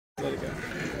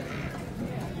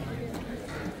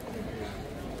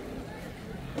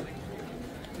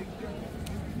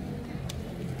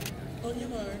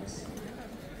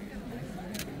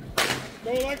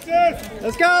Go, Alexis!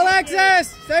 Let's go, Alexis!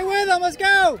 Stay with them, let's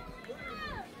go!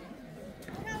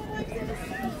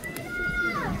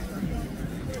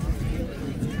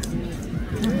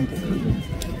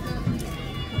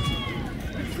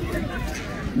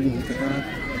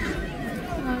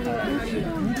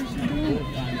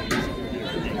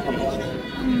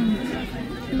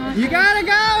 You gotta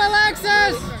go,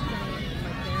 Alexis!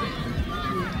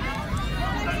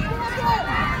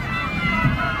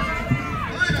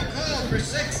 Final call for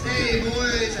 6A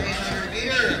boys 800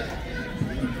 meter.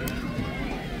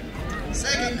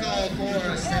 Second call for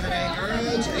 7A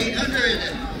girls 800.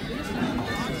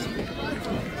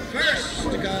 First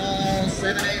call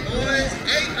 7A boys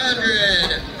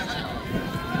 800.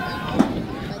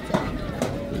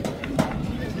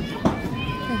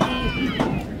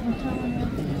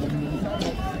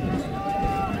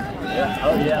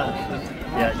 Oh yeah.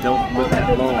 Yeah, don't look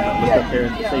that long. Look up there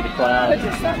and see the clouds. See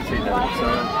the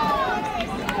sun.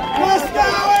 Let's go,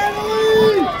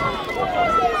 Emily!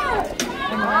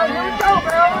 Here we go,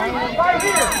 Emily! Right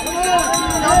here! Come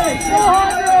on!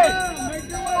 200!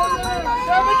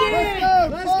 70!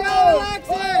 Let's go,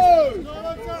 Alexis!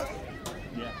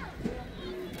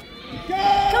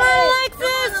 Come on,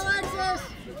 Alexis! Come on, Alexis!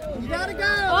 You gotta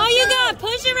go! Oh, you got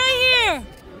push it right here!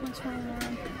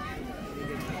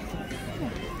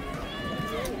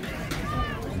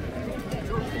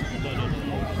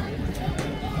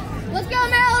 Let's go,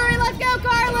 Mallory! Let's go,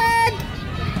 Carlin!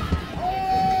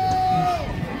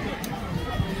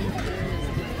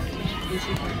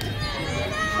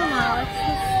 Come on,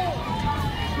 Alexis.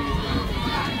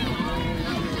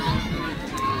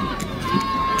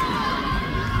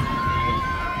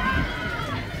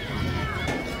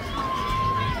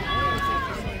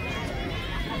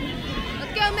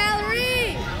 Let's go,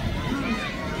 Mallory!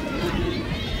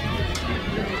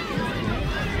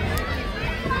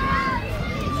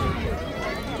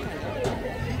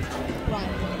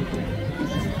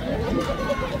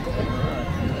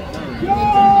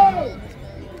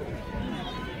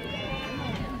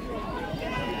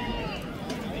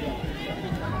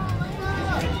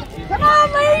 Come on,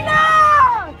 Lena!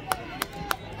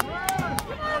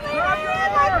 Come on, Lena!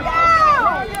 Let's go!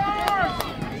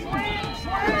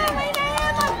 Come on, Lena!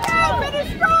 Let's go! Finish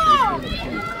strong!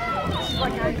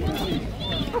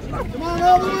 Come on,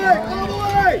 all the way! All the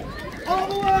way! All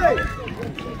the way!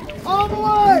 All the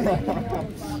way!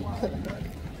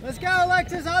 Let's go,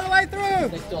 Alexis, all the way through!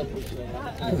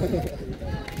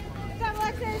 Come on,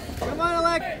 Alexis! Come on,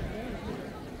 Alexis!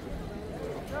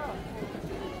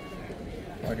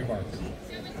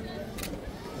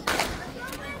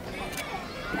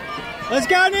 Let's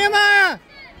go, Nehemiah!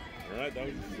 All right, that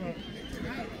was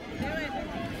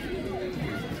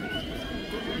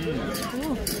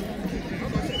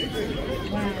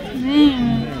Man,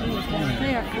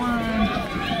 they are flying.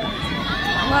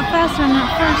 A lot faster than that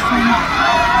first one.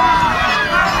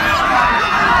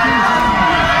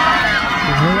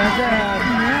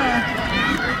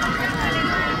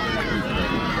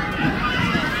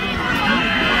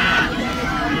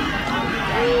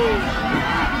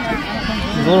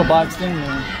 There's a little boxed in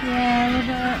there. Yeah, a little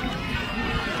bit.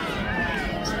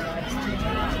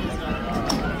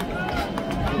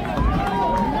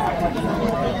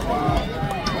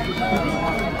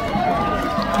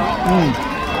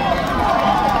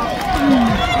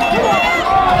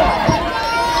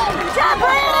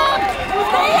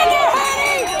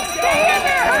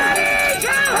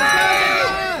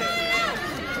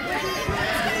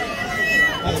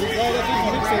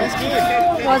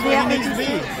 Was he at needs to be.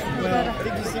 Well, I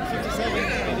think he's 657.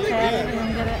 Okay, I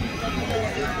didn't get it.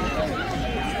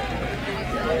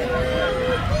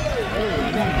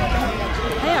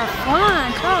 They are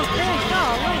flying. Charles,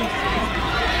 golly.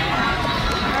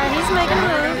 Alright, he's making a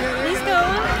move. He's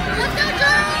going. Let's go,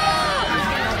 Charles!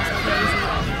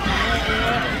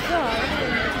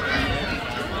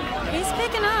 He's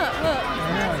picking up. Look.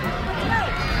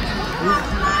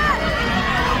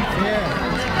 Yeah.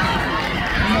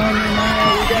 Come on,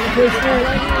 Nehemiah, you gotta push through. You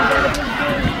gotta push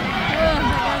through. That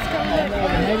guy's coming up.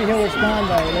 Maybe he'll respond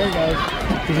though. There he goes.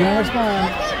 He's gonna respond.